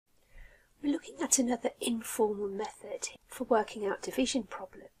We're looking at another informal method for working out division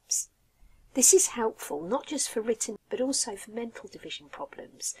problems. This is helpful not just for written but also for mental division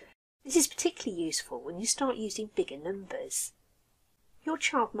problems. This is particularly useful when you start using bigger numbers. Your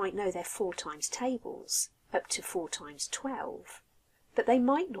child might know their 4 times tables, up to 4 times 12, but they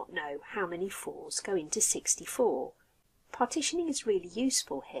might not know how many 4s go into 64. Partitioning is really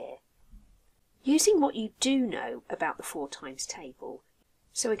useful here. Using what you do know about the 4 times table,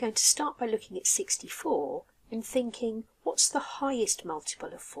 so we're going to start by looking at 64 and thinking, what's the highest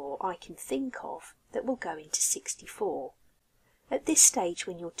multiple of 4 I can think of that will go into 64? At this stage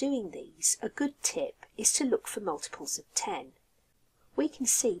when you're doing these, a good tip is to look for multiples of 10. We can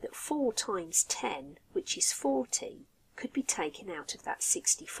see that 4 times 10, which is 40, could be taken out of that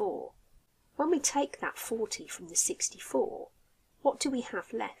 64. When we take that 40 from the 64, what do we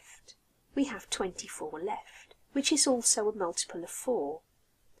have left? We have 24 left, which is also a multiple of 4.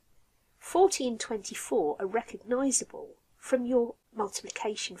 40 and 24 are recognisable from your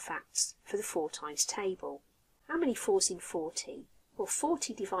multiplication facts for the 4 times table. How many 4's in 40? Well,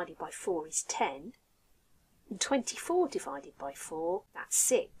 40 divided by 4 is 10, and 24 divided by 4, that's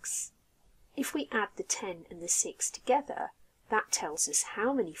 6. If we add the 10 and the 6 together, that tells us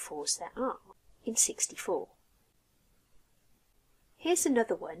how many 4's there are in 64. Here's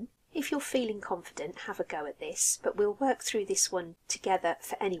another one. If you're feeling confident, have a go at this, but we'll work through this one together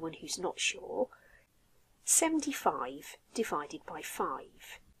for anyone who's not sure. 75 divided by 5.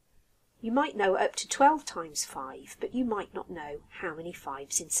 You might know up to 12 times 5, but you might not know how many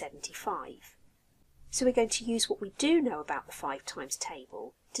 5's in 75. So we're going to use what we do know about the 5 times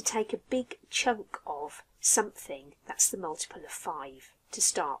table to take a big chunk of something that's the multiple of 5 to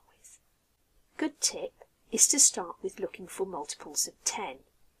start with. Good tip is to start with looking for multiples of 10.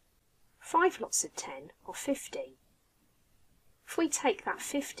 5 lots of 10 are 50. If we take that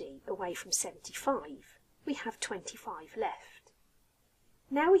 50 away from 75, we have 25 left.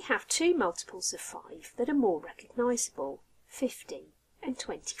 Now we have 2 multiples of 5 that are more recognisable, 50 and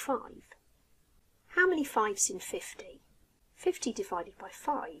 25. How many 5's in 50? 50 divided by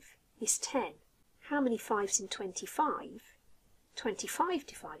 5 is 10. How many 5's in 25? 25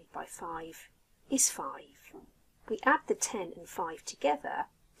 divided by 5 is 5. We add the 10 and 5 together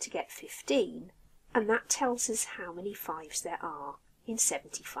to get 15, and that tells us how many 5's there are in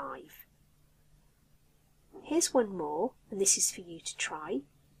 75. Here's one more, and this is for you to try.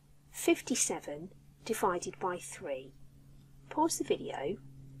 57 divided by 3. Pause the video,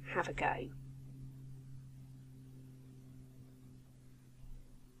 have a go.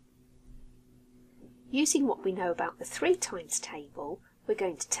 Using what we know about the 3 times table, we're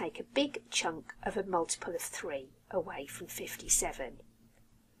going to take a big chunk of a multiple of 3 away from 57.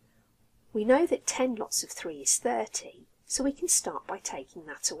 We know that 10 lots of 3 is 30, so we can start by taking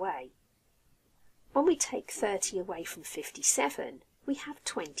that away. When we take 30 away from 57, we have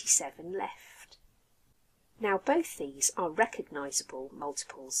 27 left. Now both these are recognisable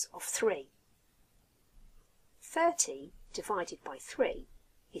multiples of 3. 30 divided by 3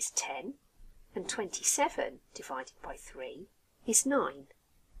 is 10, and 27 divided by 3 is 9.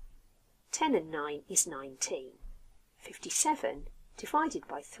 10 and 9 is 19. 57 divided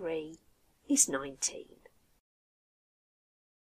by 3 is 19.